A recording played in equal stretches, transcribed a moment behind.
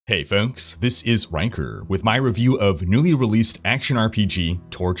Hey folks, this is Rhykker with my review of newly released action RPG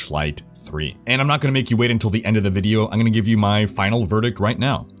Torchlight 3. And I'm not going to make you wait until the end of the video, I'm going to give you my final verdict right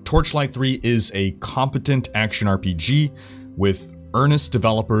now. Torchlight 3 is a competent action RPG with earnest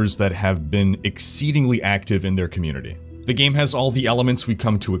developers that have been exceedingly active in their community. The game has all the elements we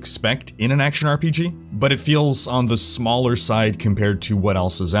come to expect in an action RPG, but it feels on the smaller side compared to what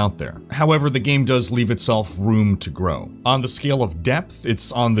else is out there. However, the game does leave itself room to grow. On the scale of depth,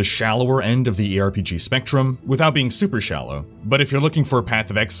 it's on the shallower end of the aRPG spectrum, without being super shallow. But if you're looking for Path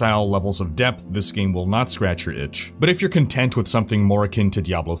of Exile levels of depth, this game will not scratch your itch. But if you're content with something more akin to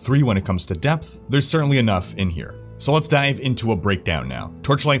Diablo 3 when it comes to depth, there's certainly enough in here. So let's dive into a breakdown now.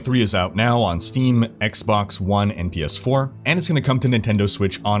 Torchlight 3 is out now on Steam, Xbox One, and PS4, and it's going to come to Nintendo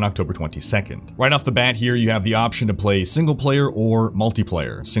Switch on October 22nd. Right off the bat here, you have the option to play single player or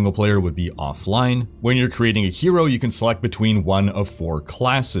multiplayer. Single player would be offline. When you're creating a hero, you can select between one of 4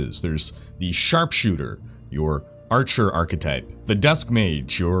 classes. There's the Sharpshooter, your Archer archetype, the Dusk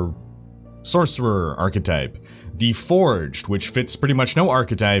Mage, your Sorcerer archetype, the Forged, which fits pretty much no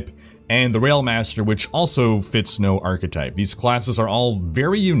archetype, and the Railmaster, which also fits no archetype. These classes are all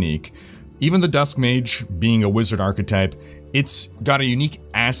very unique. Even the Dusk Mage, being a wizard archetype, it's got a unique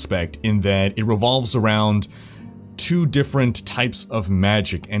aspect in that it revolves around 2 different types of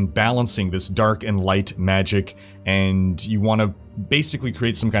magic and balancing this dark and light magic, and you want to basically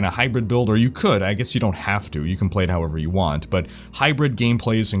create some kind of hybrid build, or you could, I guess you don't have to, you can play it however you want, but hybrid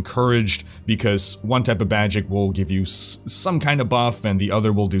gameplay is encouraged because one type of magic will give you some kind of buff and the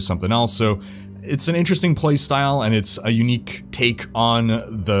other will do something else, so it's an interesting play style and it's a unique take on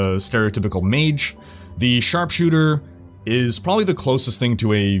the stereotypical mage. The Sharpshooter is probably the closest thing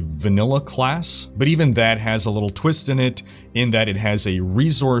to a vanilla class, but even that has a little twist in it, in that it has a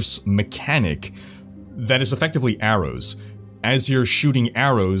resource mechanic that is effectively arrows. As you're shooting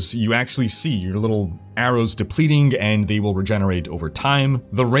arrows, you actually see your little arrows depleting and they will regenerate over time.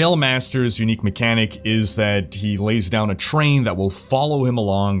 The Railmaster's unique mechanic is that he lays down a train that will follow him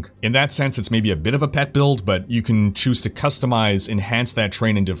along. In that sense, it's maybe a bit of a pet build, but you can choose to customize, enhance that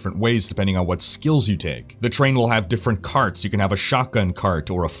train in different ways depending on what skills you take. The train will have different carts. You can have a shotgun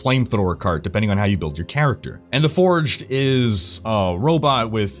cart or a flamethrower cart depending on how you build your character. And the Forged is a robot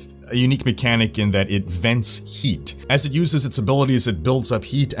with a unique mechanic in that it vents heat. As it uses its abilities, it builds up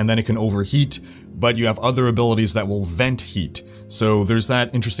heat and then it can overheat, but you have other abilities that will vent heat. So there's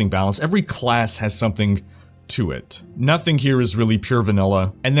that interesting balance. Every class has something to it. Nothing here is really pure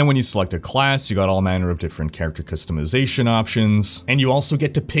vanilla. And then when you select a class, you got all manner of different character customization options, and you also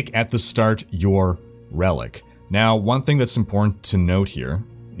get to pick at the start your relic. Now, one thing that's important to note here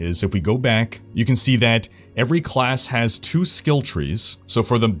is if we go back, you can see that every class has 2 skill trees. So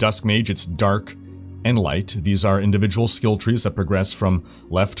for the Dusk Mage, it's dark and light. These are individual skill trees that progress from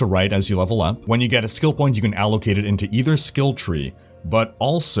left to right as you level up. When you get a skill point, you can allocate it into either skill tree, but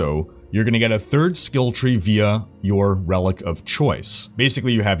also you're going to get a 3rd skill tree via your relic of choice.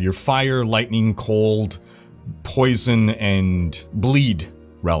 Basically, you have your fire, lightning, cold, poison, and bleed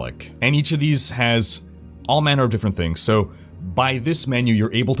relic. And each of these has all manner of different things. So by this menu,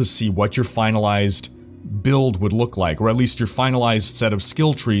 you're able to see what your finalized build would look like, or at least your finalized set of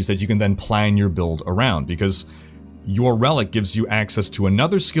skill trees that you can then plan your build around, because your relic gives you access to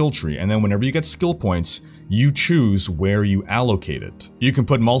another skill tree, and then whenever you get skill points, you choose where you allocate it. You can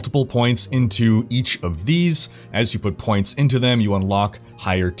put multiple points into each of these. As you put points into them, you unlock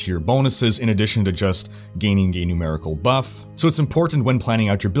higher tier bonuses in addition to just gaining a numerical buff. So it's important when planning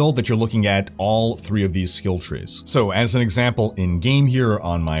out your build that you're looking at all 3 of these skill trees. So as an example, in game here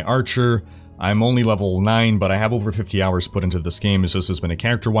on my Archer, I'm only level 9, but I have over 50 hours put into this game. It's just there's been a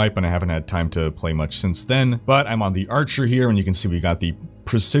character wipe and I haven't had time to play much since then. But I'm on the Archer here and you can see we got the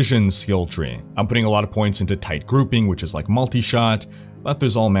Precision skill tree. I'm putting a lot of points into Tight Grouping, which is like multi-shot, but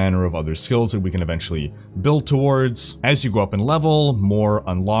there's all manner of other skills that we can eventually build towards. As you go up in level, more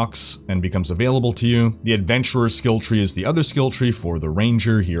unlocks and becomes available to you. The Adventurer skill tree is the other skill tree for the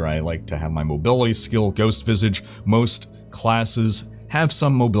Ranger. Here I like to have my mobility skill, Ghost Visage. Most classes have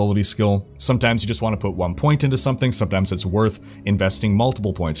some mobility skill. Sometimes you just want to put 1 point into something, sometimes it's worth investing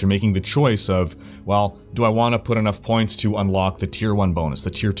multiple points. You're making the choice of, well, do I want to put enough points to unlock the tier 1 bonus, the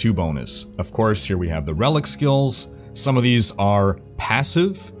tier 2 bonus? Of course, here we have the relic skills. Some of these are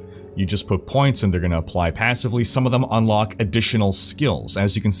passive. You just put points and they're going to apply passively. Some of them unlock additional skills.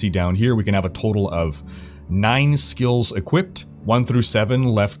 As you can see down here, we can have a total of 9 skills equipped. 1 through 7,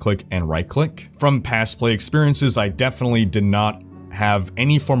 left click and right click. From past play experiences, I definitely did not have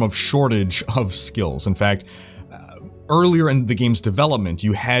any form of shortage of skills. In fact, earlier in the game's development,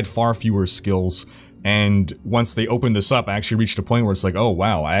 you had far fewer skills And once they opened this up, I actually reached a point where it's like, oh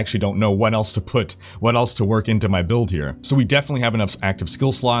wow, I actually don't know what else to put, what else to work into my build here. So we definitely have enough active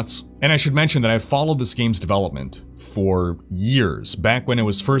skill slots. And I should mention that I've followed this game's development for years. Back when it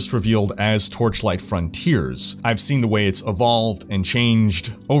was first revealed as Torchlight Frontiers, I've seen the way it's evolved and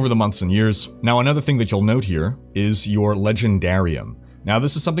changed over the months and years. Now, another thing that you'll note here is your Legendarium. Now,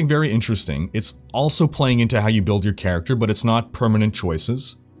 this is something very interesting. It's also playing into how you build your character, but it's not permanent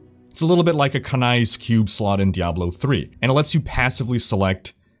choices. It's a little bit like a Kanai's Cube slot in Diablo 3, and it lets you passively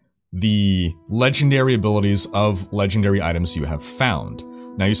select the legendary abilities of legendary items you have found.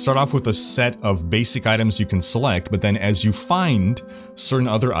 Now, you start off with a set of basic items you can select, but then as you find certain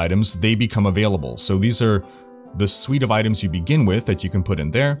other items, they become available. So these are the suite of items you begin with that you can put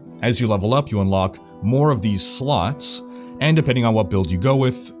in there. As you level up, you unlock more of these slots, and depending on what build you go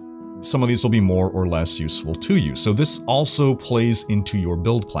with, some of these will be more or less useful to you. So this also plays into your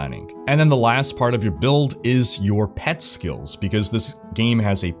build planning. And then the last part of your build is your pet skills, because this game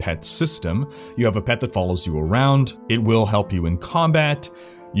has a pet system. You have a pet that follows you around. It will help you in combat.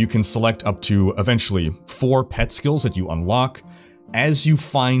 You can select up to eventually 4 pet skills that you unlock. As you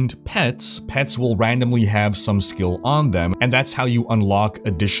find pets, pets will randomly have some skill on them, and that's how you unlock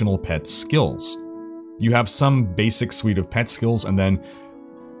additional pet skills. You have some basic suite of pet skills, and then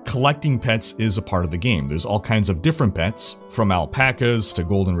collecting pets is a part of the game. There's all kinds of different pets, from alpacas to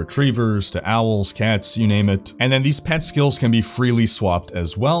golden retrievers to owls, cats, you name it. And then these pet skills can be freely swapped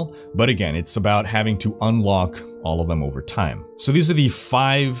as well, but again, it's about having to unlock all of them over time. So these are the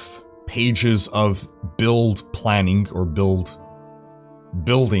 5 pages of build planning or building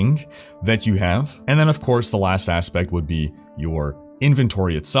that you have. And then of course, the last aspect would be your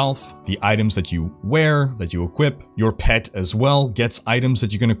inventory itself, the items that you wear, that you equip. Your pet as well gets items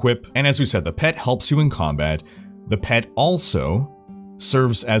that you can equip. And as we said, the pet helps you in combat. The pet also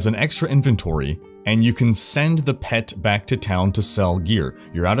serves as an extra inventory, and you can send the pet back to town to sell gear.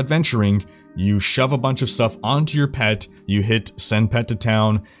 You're out adventuring, you shove a bunch of stuff onto your pet, you hit send pet to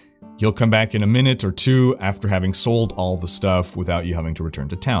town. He'll come back in a minute or 2 after having sold all the stuff without you having to return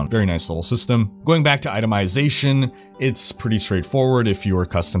to town. Very nice little system. Going back to itemization, it's pretty straightforward if you're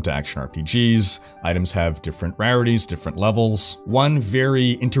accustomed to action RPGs. Items have different rarities, different levels. One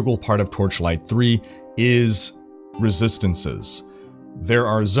very integral part of Torchlight 3 is resistances. There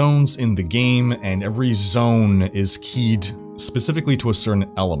are zones in the game, and every zone is keyed specifically to a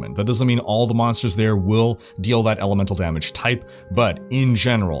certain element. That doesn't mean all the monsters there will deal that elemental damage type, but in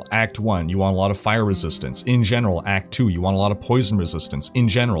general, Act 1, you want a lot of fire resistance. In general, Act 2, you want a lot of poison resistance. In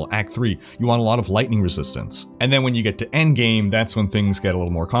general, Act 3, you want a lot of lightning resistance. And then when you get to endgame, that's when things get a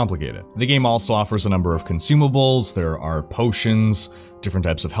little more complicated. The game also offers a number of consumables. There are potions, different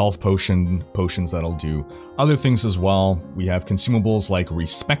types of health potions that'll do other things as well. We have consumables like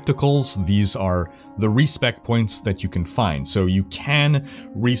respectacles. These are the respec points that you can find. So you can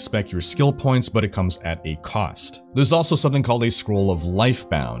respec your skill points, but it comes at a cost. There's also something called a Scroll of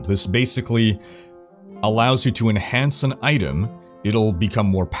Lifebound. This basically allows you to enhance an item. It'll become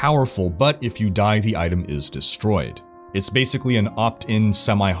more powerful, but if you die, the item is destroyed. It's basically an opt-in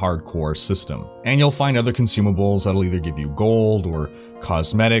semi-hardcore system. And you'll find other consumables that'll either give you gold or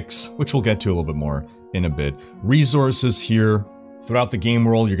cosmetics, which we'll get to a little bit more in a bit. Resources here. Throughout the game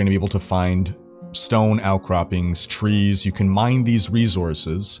world, you're going to be able to find stone outcroppings, trees. You can mine these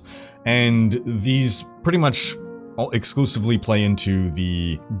resources, and these pretty much exclusively play into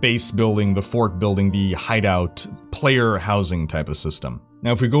the base building, the fort building, the hideout, player housing type of system.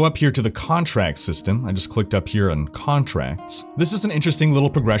 Now, if we go up here to the contract system, I just clicked up here on contracts. This is an interesting little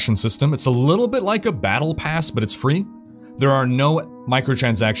progression system. It's a little bit like a battle pass, but it's free. There are no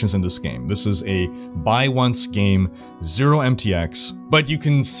microtransactions in this game. This is a buy once game, 0 MTX, but you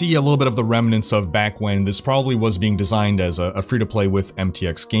can see a little bit of the remnants of back when this probably was being designed as a free-to-play with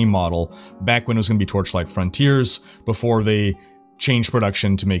MTX game model, back when it was going to be Torchlight Frontiers, before they changed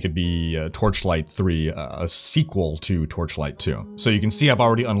production to make it be Torchlight 3, a sequel to Torchlight 2. So you can see I've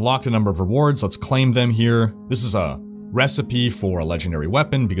already unlocked a number of rewards. Let's claim them here. This is a recipe for a legendary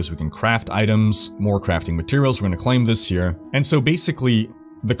weapon because we can craft items, more crafting materials. We're going to claim this here. And so basically,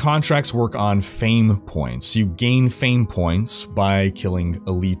 the contracts work on fame points. You gain fame points by killing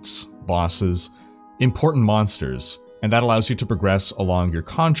elites, bosses, important monsters, and that allows you to progress along your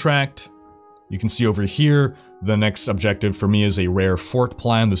contract. You can see over here, the next objective for me is a rare fort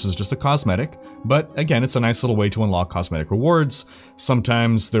plan. This is just a cosmetic, but again, it's a nice little way to unlock cosmetic rewards.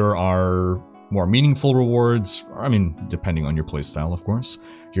 Sometimes there are more meaningful rewards, I mean, depending on your playstyle, of course.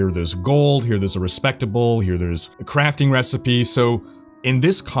 Here there's gold, here there's a respectable, here there's a crafting recipe. So in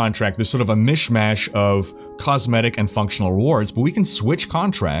this contract, there's sort of a mishmash of cosmetic and functional rewards, but we can switch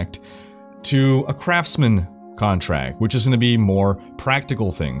contract to a craftsman contract, which is going to be more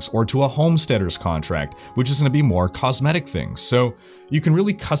practical things, or to a homesteader's contract, which is going to be more cosmetic things. So you can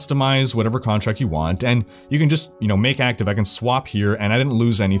really customize whatever contract you want, and you can just, you know, make active. I can swap here, and I didn't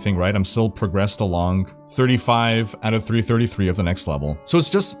lose anything, right? I'm still progressed along 35 out of 333 of the next level. So it's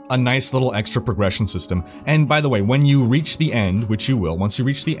just a nice little extra progression system. And by the way, when you reach the end, which you will, once you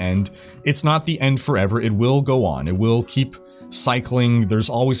reach the end, it's not the end forever. It will go on. It will keep cycling. There's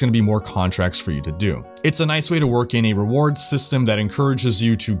always going to be more contracts for you to do. It's a nice way to work in a reward system that encourages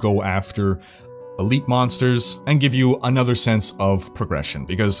you to go after elite monsters and give you another sense of progression,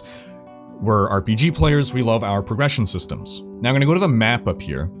 because we're RPG players, we love our progression systems. Now I'm going to go to the map up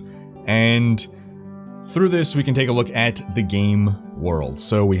here, and through this we can take a look at the game world.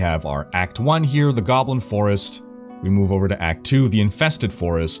 So we have our Act 1 here, the Goblin Forest. We move over to Act 2, the Infested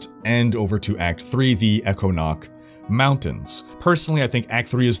Forest, and over to Act 3, the Echo Knock Mountains. Personally, I think Act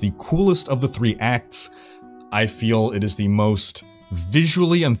 3 is the coolest of the 3 acts. I feel it is the most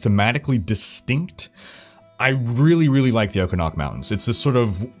visually and thematically distinct. I really, really like the Echo Knock Mountains. It's this sort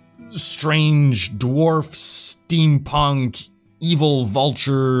of strange dwarf, steampunk, evil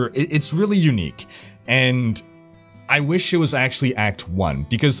vulture. It's really unique. And I wish it was actually Act 1,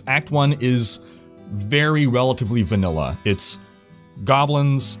 because Act 1 is very relatively vanilla. It's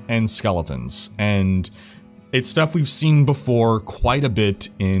goblins and skeletons, and it's stuff we've seen before quite a bit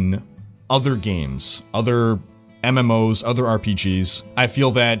in other games, other MMOs, other RPGs. I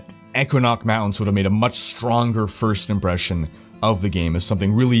feel that Echo Knock Mountains would have made a much stronger first impression of the game as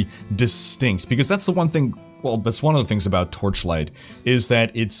something really distinct, because that's the one thing, well, that's one of the things about Torchlight, is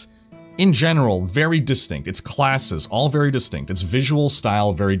that it's, in general, very distinct. Its classes, all very distinct. Its visual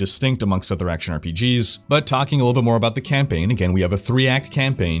style, very distinct amongst other action RPGs. But talking a little bit more about the campaign, again, we have a 3-act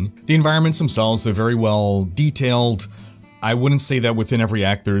campaign. The environments themselves, they're very well detailed. I wouldn't say that within every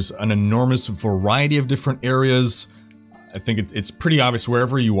act there's an enormous variety of different areas. I think it's pretty obvious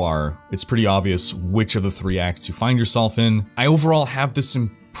wherever you are, it's pretty obvious which of the 3 acts you find yourself in. I overall have this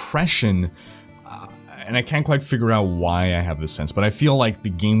impression, and I can't quite figure out why I have this sense, but I feel like the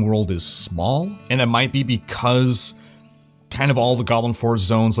game world is small, and it might be because kind of all the Goblin Forest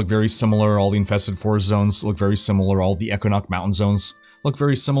zones look very similar, all the Infested Forest zones look very similar, all the Echo Knock Mountain zones look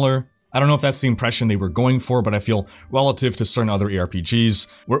very similar. I don't know if that's the impression they were going for, but I feel relative to certain other ARPGs,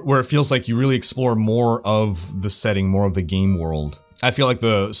 where it feels like you really explore more of the setting, more of the game world. I feel like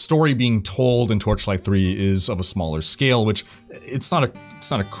the story being told in Torchlight 3 is of a smaller scale, which it's not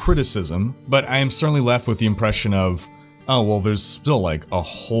a criticism, but I am certainly left with the impression of, oh, well, there's still like a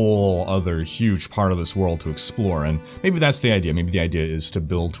whole other huge part of this world to explore, and maybe that's the idea. Maybe the idea is to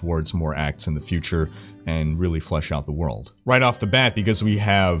build towards more acts in the future and really flesh out the world. Right off the bat, because we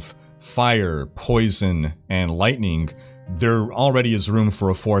have fire, poison, and lightning, there already is room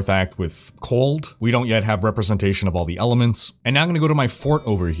for a 4th act with cold. We don't yet have representation of all the elements. And now I'm gonna go to my fort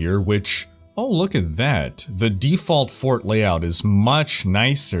over here, which, oh, look at that. The default fort layout is much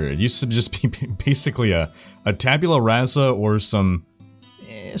nicer. It used to just be basically a tabula rasa or some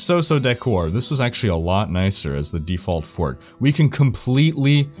so-so decor. This is actually a lot nicer as the default fort. We can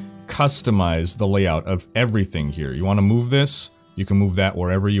completely customize the layout of everything here. You wanna move this? You can move that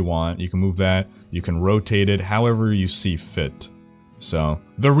wherever you want. You can move that. You can rotate it however you see fit. So,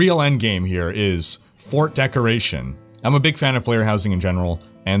 the real end game here is fort decoration. I'm a big fan of player housing in general,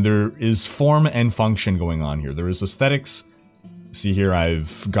 and there is form and function going on here. There is aesthetics. See here,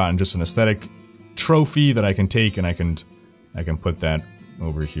 I've gotten just an aesthetic trophy that I can take, and I can put that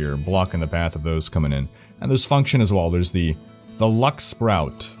over here, blocking the path of those coming in. And there's function as well. There's the luck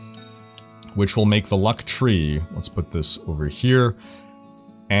sprout, which will make the luck tree. Let's put this over here.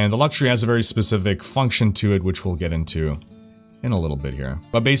 And the luck tree has a very specific function to it, which we'll get into in a little bit here.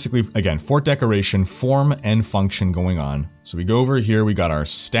 But basically, again, fort decoration, form and function going on. So we go over here, we got our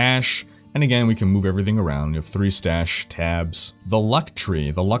stash, and again, we can move everything around. We have 3 stash tabs. The luck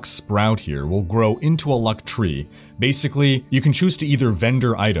tree, the luck sprout here, will grow into a luck tree. Basically, you can choose to either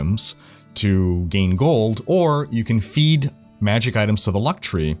vendor items to gain gold, or you can feed magic items to the luck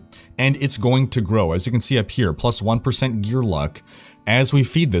tree, and it's going to grow. As you can see up here, plus 1% gear luck. As we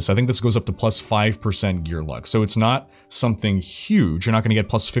feed this, I think this goes up to plus 5% gear luck. So it's not something huge. You're not going to get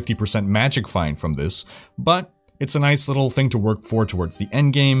plus 50% magic find from this, but it's a nice little thing to work for towards the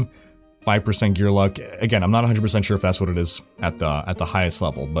end game. 5% gear luck. Again, I'm not 100% sure if that's what it is at the highest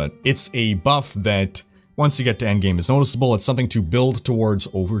level, but it's a buff that once you get to endgame is noticeable. It's something to build towards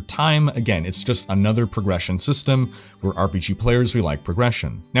over time. Again, it's just another progression system. We're RPG players, we like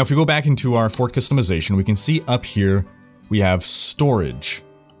progression. Now, if we go back into our fort customization, we can see up here we have storage.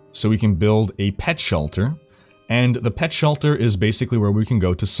 So we can build a pet shelter, and the pet shelter is basically where we can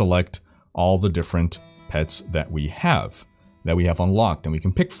go to select all the different pets that we have unlocked and we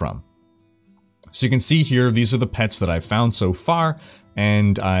can pick from. So you can see here, these are the pets that I've found so far,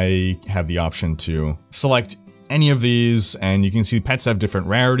 and I have the option to select any of these, and you can see pets have different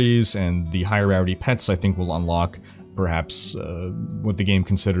rarities, and the higher rarity pets I think will unlock perhaps what the game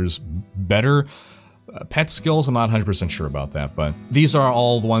considers better pet skills. I'm not 100% sure about that, but these are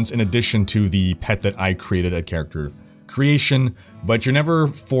all the ones in addition to the pet that I created at character creation, but you're never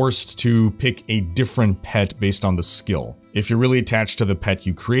forced to pick a different pet based on the skill. If you're really attached to the pet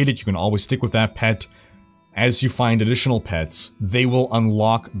you created, you can always stick with that pet. As you find additional pets, they will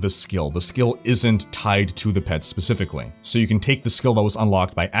unlock the skill. The skill isn't tied to the pet specifically. So you can take the skill that was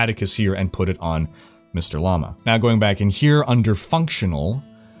unlocked by Atticus here and put it on Mr. Llama. Now going back in here under functional,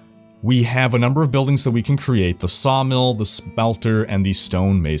 we have a number of buildings that we can create: the sawmill, the smelter, and the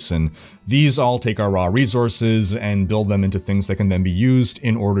stonemason. These all take our raw resources and build them into things that can then be used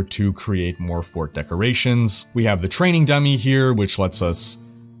in order to create more fort decorations. We have the training dummy here, which lets us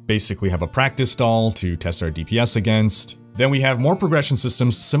basically have a practice doll to test our DPS against. Then we have more progression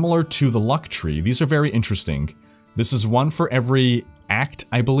systems similar to the luck tree. These are very interesting. This is one for every act,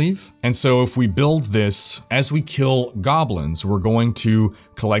 I believe. And so if we build this, as we kill goblins, we're going to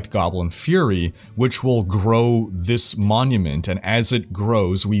collect Goblin Fury, which will grow this monument. And as it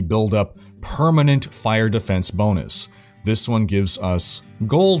grows, we build up permanent fire defense bonus. This one gives us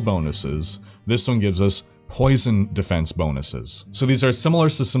gold bonuses. This one gives us poison defense bonuses. So these are similar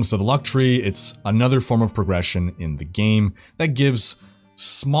systems to the luck tree. It's another form of progression in the game that gives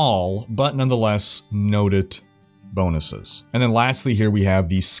small, but nonetheless noted bonuses. And then lastly here we have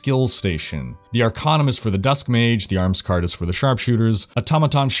the skills station. The Arcanum is for the Dusk Mage, the Arms card is for the Sharpshooters,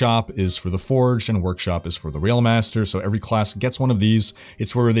 Automaton Shop is for the Forged, and Workshop is for the Railmaster. So every class gets one of these.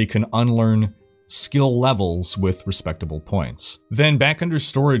 It's where they can unlearn skill levels with respectable points. Then back under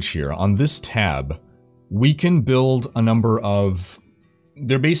storage here, on this tab, we can build a number of,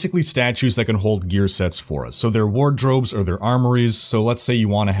 they're basically statues that can hold gear sets for us. So they're wardrobes or they're armories. So let's say you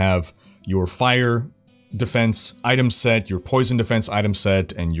want to have your fire defense item set, your poison defense item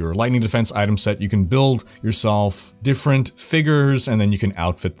set, and your lightning defense item set. You can build yourself different figures and then you can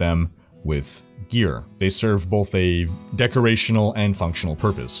outfit them with gear. They serve both a decorational and functional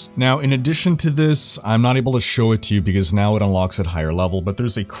purpose. Now, in addition to this, I'm not able to show it to you because now it unlocks at higher level, but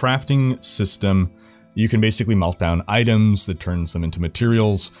there's a crafting system. You can basically melt down items that turns them into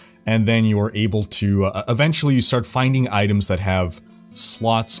materials, and then you are able to, eventually you start finding items that have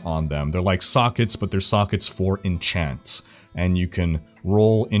slots on them. They're like sockets, but they're sockets for enchants. And you can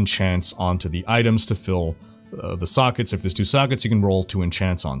roll enchants onto the items to fill the sockets. If there's 2 sockets, you can roll 2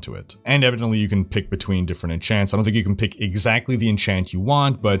 enchants onto it. And evidently you can pick between different enchants. I don't think you can pick exactly the enchant you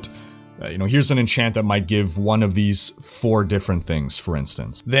want, but you know, here's an enchant that might give one of these 4 different things, for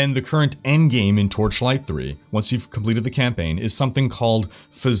instance. Then the current endgame in Torchlight 3, once you've completed the campaign, is something called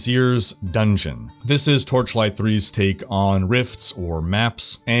Fazir's Dungeon. This is Torchlight 3's take on rifts or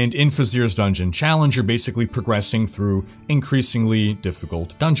maps, and in Fazir's Dungeon Challenge, you're basically progressing through increasingly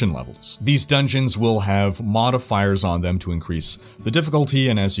difficult dungeon levels. These dungeons will have modifiers on them to increase the difficulty,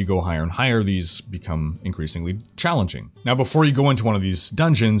 and as you go higher and higher, these become increasingly challenging. Now, before you go into one of these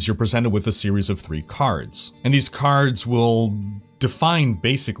dungeons, you're presented with a series of 3 cards. And these cards will define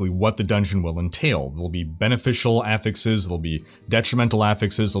basically what the dungeon will entail. There'll be beneficial affixes, there'll be detrimental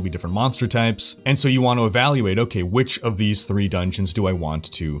affixes, there'll be different monster types. And so you want to evaluate, okay, which of these 3 dungeons do I want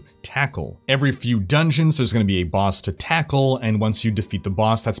to tackle? Every few dungeons, there's going to be a boss to tackle, and once you defeat the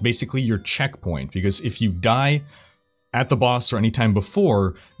boss, that's basically your checkpoint, because if you die at the boss or any time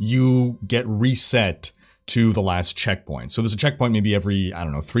before, you get reset to the last checkpoint. So there's a checkpoint maybe every, I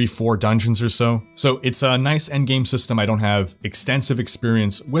don't know, 3-4 dungeons or so. So it's a nice endgame system. I don't have extensive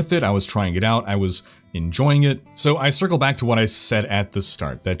experience with it. I was trying it out. I was enjoying it. So I circle back to what I said at the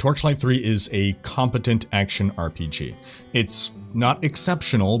start, that Torchlight 3 is a competent action RPG. It's not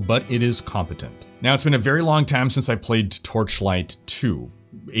exceptional, but it is competent. Now, it's been a very long time since I played Torchlight 2.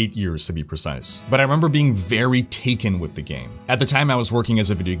 8 years to be precise. But I remember being very taken with the game. At the time I was working as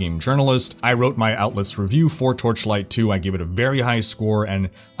a video game journalist, I wrote my Outlets review for Torchlight 2, I gave it a very high score, and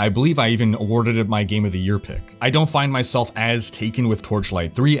I believe I even awarded it my Game of the Year pick. I don't find myself as taken with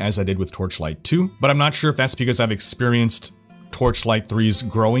Torchlight 3 as I did with Torchlight 2, but I'm not sure if that's because I've experienced Torchlight 3's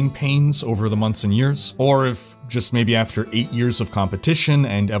growing pains over the months and years, or if just maybe after 8 years of competition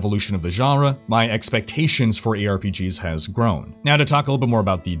and evolution of the genre, my expectations for aRPGs has grown. Now to talk a little bit more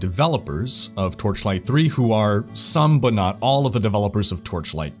about the developers of Torchlight 3, who are some but not all of the developers of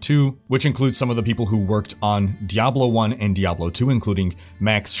Torchlight 2, which includes some of the people who worked on Diablo 1 and Diablo 2, including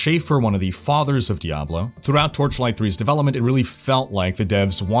Max Schaefer, one of the fathers of Diablo. Throughout Torchlight 3's development, it really felt like the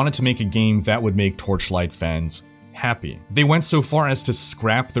devs wanted to make a game that would make Torchlight fans happy. They went so far as to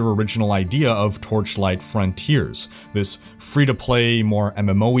scrap their original idea of Torchlight Frontiers, this free-to-play, more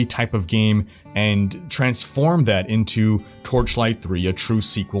MMO-y type of game, and transform that into Torchlight 3, a true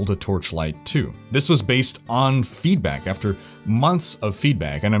sequel to Torchlight 2. This was based on feedback, after months of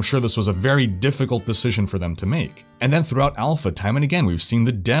feedback, and I'm sure this was a very difficult decision for them to make. And then throughout Alpha, time and again, we've seen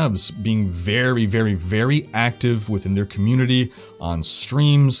the devs being very active within their community, on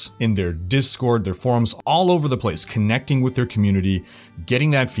streams, in their Discord, their forums, all over the place, connecting with their community,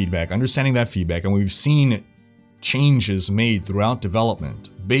 getting that feedback, understanding that feedback, and we've seen changes made throughout development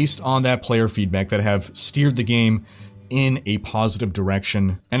based on that player feedback that have steered the game in a positive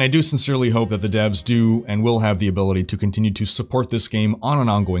direction. And I do sincerely hope that the devs do and will have the ability to continue to support this game on an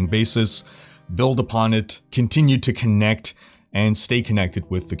ongoing basis, build upon it, continue to connect, and stay connected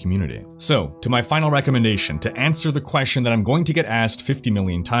with the community. So, to my final recommendation, to answer the question that I'm going to get asked 50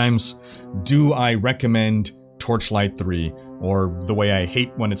 million times, do I recommend Torchlight 3? Or the way I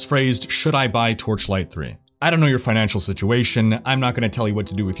hate when it's phrased, should I buy Torchlight 3? I don't know your financial situation, I'm not going to tell you what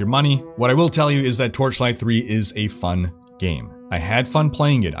to do with your money. What I will tell you is that Torchlight 3 is a fun game. I had fun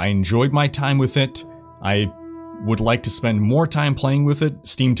playing it, I enjoyed my time with it, I would like to spend more time playing with it.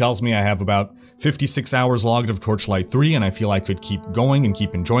 Steam tells me I have about 56 hours logged of Torchlight 3, and I feel I could keep going and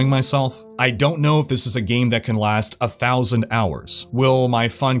keep enjoying myself. I don't know if this is a game that can last 1,000 hours. Will my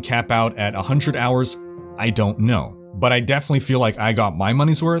fun cap out at 100 hours? I don't know. But I definitely feel like I got my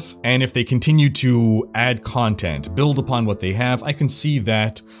money's worth, and if they continue to add content, build upon what they have, I can see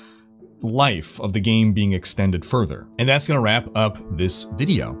that life of the game being extended further. And that's gonna wrap up this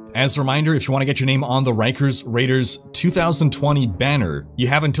video. As a reminder, if you want to get your name on the Rhykkers Raiders 2020 banner, you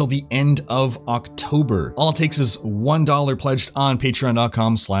have until the end of October. All it takes is $1 pledged on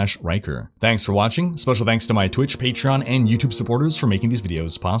patreon.com/Rhykker. Thanks for watching. Special thanks to my Twitch, Patreon, and YouTube supporters for making these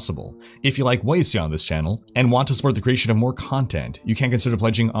videos possible. If you like what you see on this channel and want to support the creation of more content, you can consider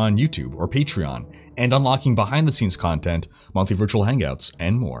pledging on YouTube or Patreon and unlocking behind the scenes content, monthly virtual hangouts,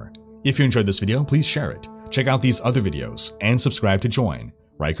 and more. If you enjoyed this video, please share it, check out these other videos, and subscribe to join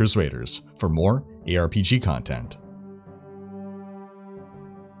Rhykkers Raiders for more aRPG content.